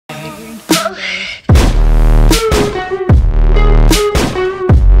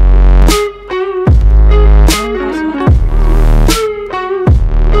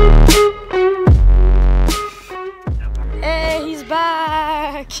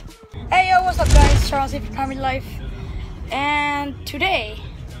Hey yo, what's up guys? Charles here from ComedyLife, and today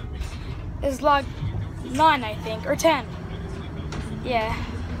is vlog 9 I think, or 10. Yeah,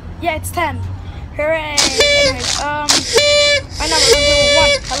 it's 10. Hooray! Anyways, right now we're going to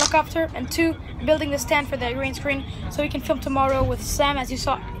do 1, helicopter, and 2, building the stand for the green screen so we can film tomorrow with Sam, as you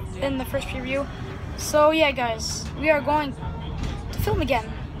saw in the first preview. So yeah guys, we are going to film again.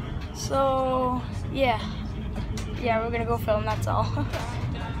 So yeah, we're gonna go film, that's all.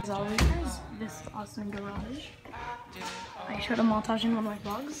 As always, this awesome garage. I showed a montage in one of my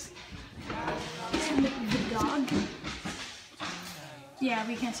vlogs. The dog. Yeah,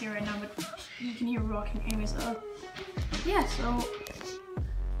 we can't see her right now, but you can hear her walking. Anyways, yeah, so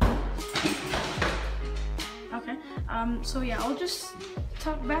okay. So yeah, I'll just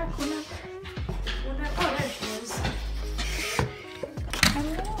talk back whenever. Oh, there she is.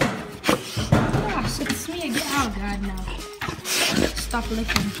 Hello. Yes, it's me again. Oh God, no. Stop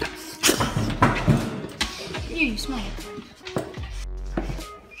licking. You smell it.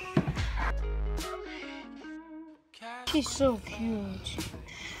 She's so cute.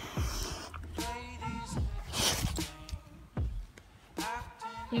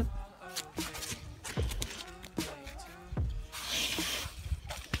 Yep.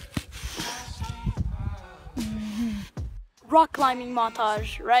 Rock climbing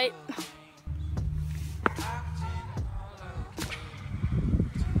montage, right?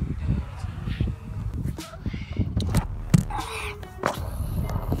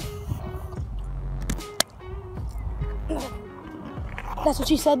 That's what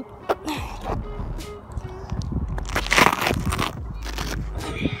she said.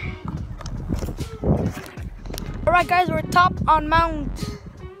 Alright guys, we're top on Mount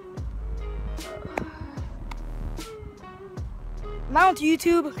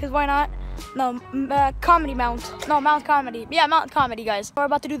YouTube, because why not? No, Comedy Mount. No, Mount Comedy. Yeah, Mount Comedy, guys. We're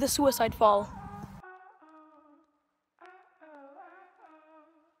about to do the suicide fall.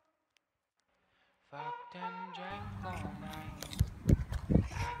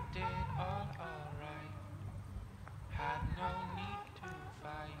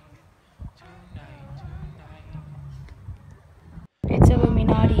 It's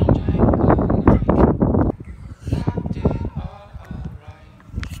Illuminati.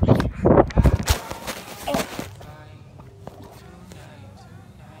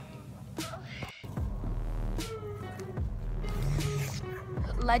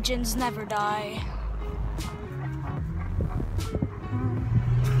 Legends never die.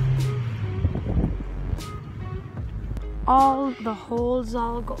 All the holes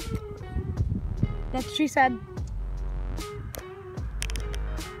all go. That's what she said.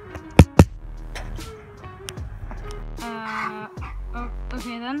 Oh,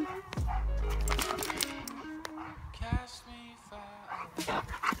 okay then.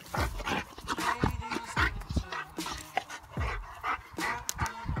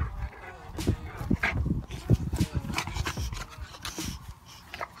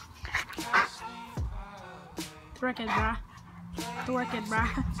 Work it, brah. Work it, brah.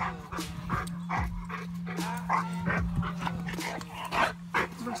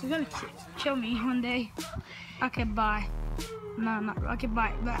 Bro, she's gonna kill me one day. Okay, bye. No, not okay,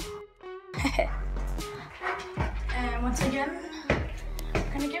 bye. Bye. And once again, I'm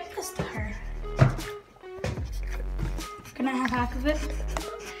gonna give this to her. Can I have half of it?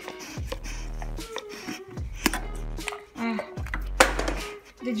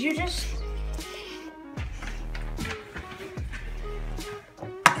 Did you just?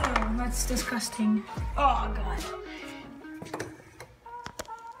 Oh, that's disgusting. Oh God.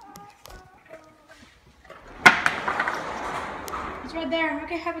 It's right there.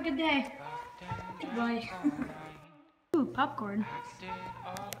 Okay, have a good day. Bye. Ooh, popcorn.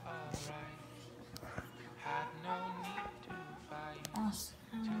 Awesome.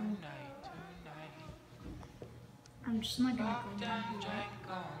 I'm just not gonna go down here.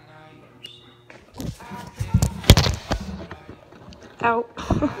 Ow.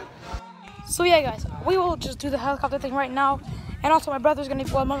 So yeah guys, we will just do the helicopter thing right now. And also my brother's gonna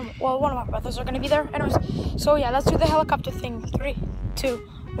be, one of my brothers are gonna be there. Anyways, so yeah, let's do the helicopter thing. 3, 2,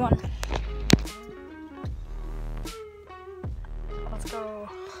 1. Let's go.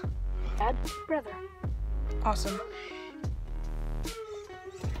 Dad, brother. Awesome.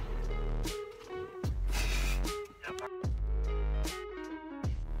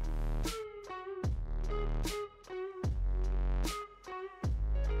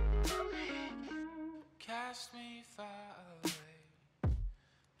 Cast me far away,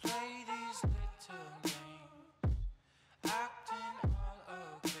 play these little games, acting all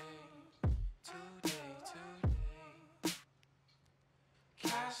okay, today.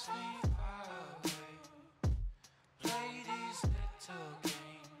 cast me far away. Play these little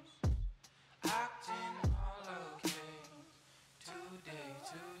games, acting all okay. Today.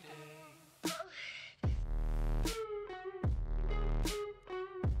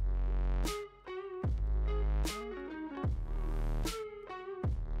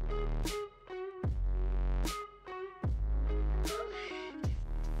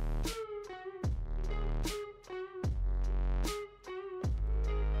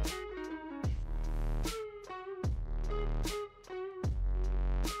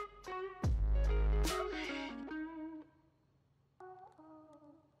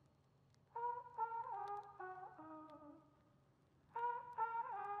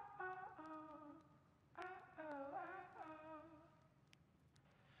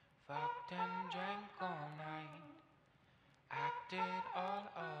 Fucked and drank all night, acted all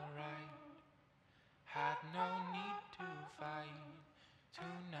alright, had no need to fight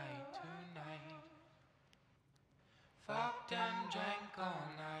tonight. Fucked and drank all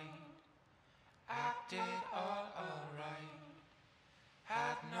night, acted all alright,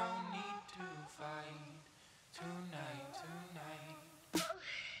 had no need to fight tonight.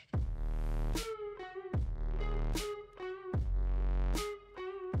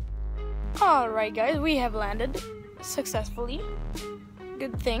 Alright guys, we have landed successfully.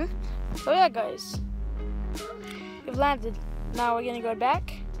 Good thing. So yeah guys, we've landed. Now we're gonna go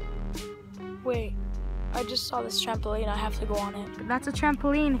back. Wait, I just saw this trampoline, I have to go on it. That's a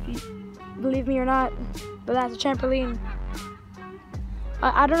trampoline, if you believe me or not, but that's a trampoline.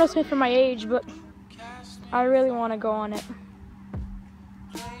 I don't know if it's for my age, but I really want to go on it.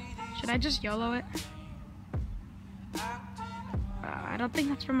 Should I just YOLO it? I don't think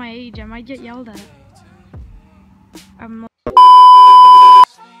that's for my age. I might get yelled at. I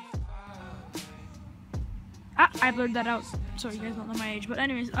blurred that out so you guys don't know my age. But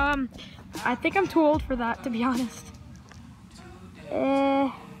anyways, I think I'm too old for that, to be honest.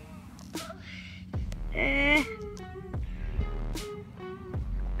 I'll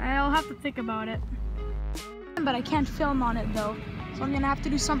have to think about it. But I can't film on it though, so I'm gonna have to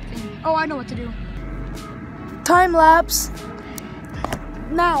do something. Oh, I know what to do. Time lapse.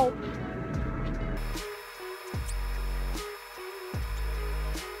 Now.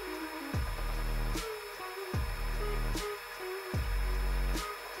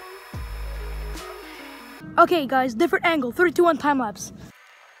 Okay guys, different angle, 3, 2, 1, time lapse.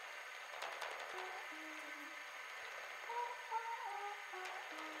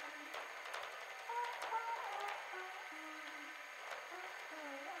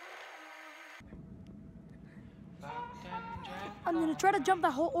 I'm gonna try to jump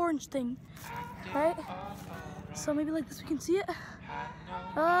that whole orange thing, right? So maybe like this we can see it.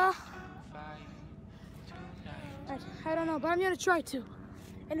 Right, I don't know, but I'm gonna try to.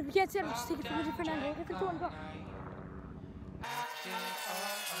 And if we can't see it, I'll just take it from a different angle. Different one, go.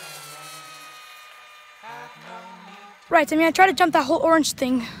 Right, I'm gonna try to jump that whole orange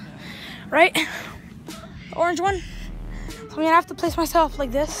thing, right? The orange one. So I'm gonna have to place myself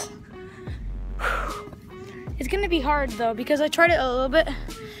like this. It's gonna be hard though, because I tried it a little bit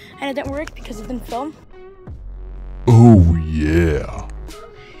and it didn't work because it didn't film. Oh yeah.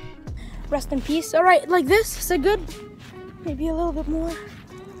 Rest in peace. All right, like this, is it good? Maybe a little bit more.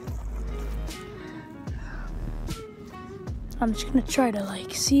 I'm just gonna try to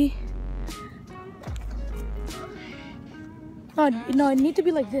like, see. No, I need to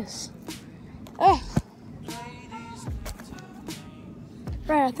be like this. Oh.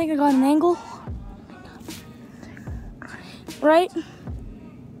 Right, I think I got an angle. Right?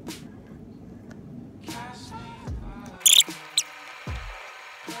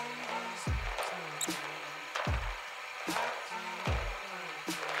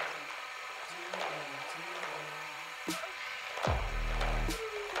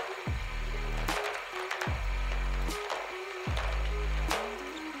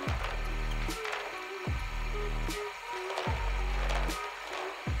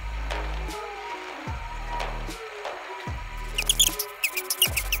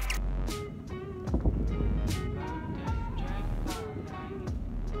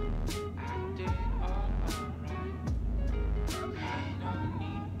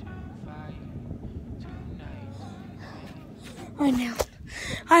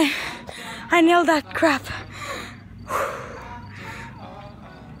 I nailed that crap.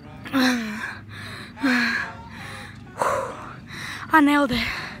 I nailed it.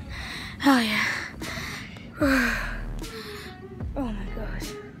 Oh yeah. Oh my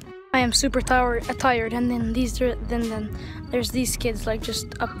gosh. I am super tired, and then then there's these kids like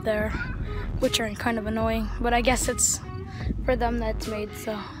just up there, which are kind of annoying. But I guess it's for them that's made,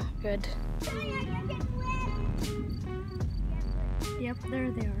 so good. Yep, there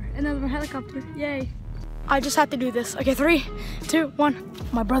they are. Another helicopter, yay. I just had to do this. Okay, 3, 2, 1.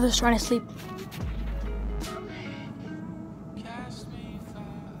 My brother's trying to sleep.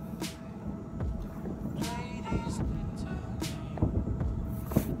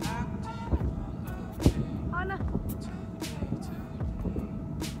 Anna.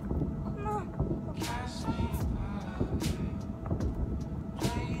 No.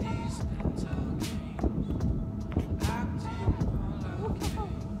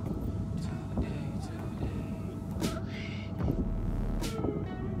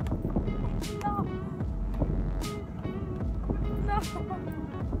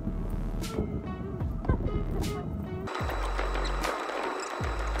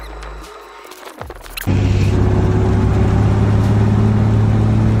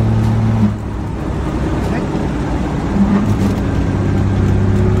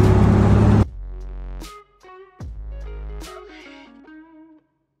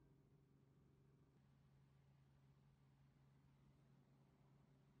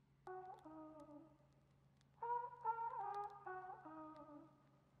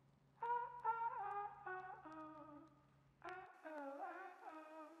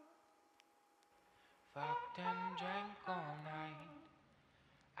 Fucked and drank all night,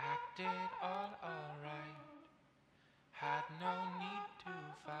 acted all alright, had no need to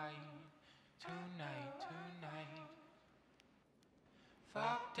fight, tonight.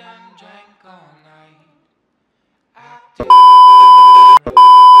 Fucked and drank all night, acted all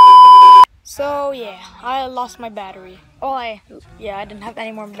alright. So yeah, I lost my battery. Oh, I didn't have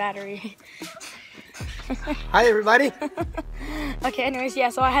any more battery. Hi everybody. Okay, anyways, yeah,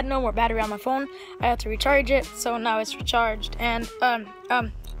 so I had no more battery on my phone. I had to recharge it, so now it's recharged. And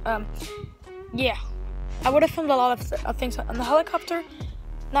yeah, I would have filmed a lot of things on the helicopter.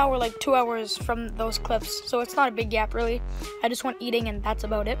 Now we're like 2 hours from those clips, so it's not a big gap really. I just went eating and that's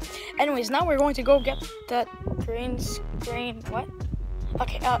about it. Anyways, now we're going to go get that green screen. What?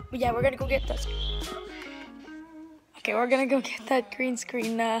 Okay, yeah, we're gonna go get this. Okay, we're gonna go get that green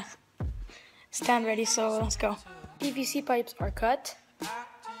screen stand ready, so let's go. PVC pipes are cut.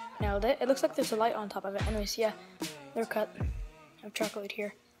 Nailed it. It looks like there's a light on top of it. Anyways, yeah, they're cut. I have chocolate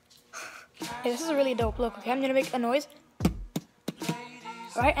here. Okay, this is a really dope look. Okay, I'm gonna make a noise.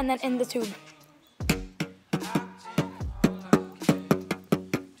 Right, and then in the tube.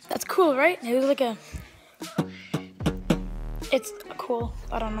 That's cool, right? It was like a... It's cool.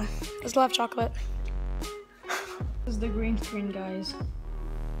 I don't know. It's a lot of chocolate. This is the green screen, guys.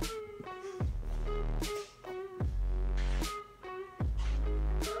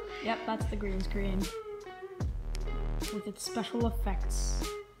 Yep, that's the green screen. With its special effects.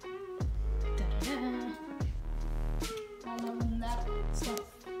 Da-da-da. All of that stuff.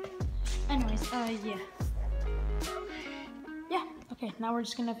 Anyways, yeah. Yeah, okay, now we're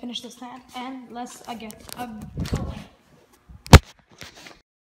just gonna finish this stand and let's get going.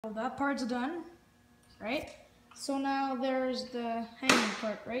 Well, that part's done, right? So now there's the hanging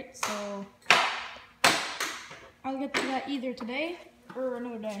part, right? So I'll get to that either today or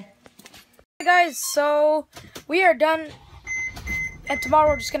another day. Hey guys, so we are done, and tomorrow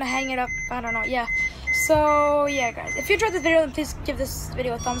we're just gonna hang it up. I don't know, yeah. So yeah, guys, if you enjoyed this video, then please give this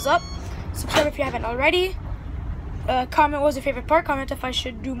video a thumbs up. Subscribe if you haven't already. Comment what was your favorite part. Comment if I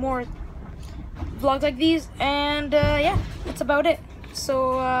should do more vlogs like these, and yeah, that's about it.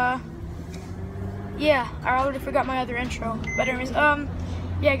 So yeah, I already forgot my other intro, but anyways,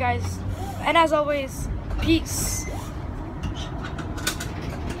 yeah guys, and as always, peace.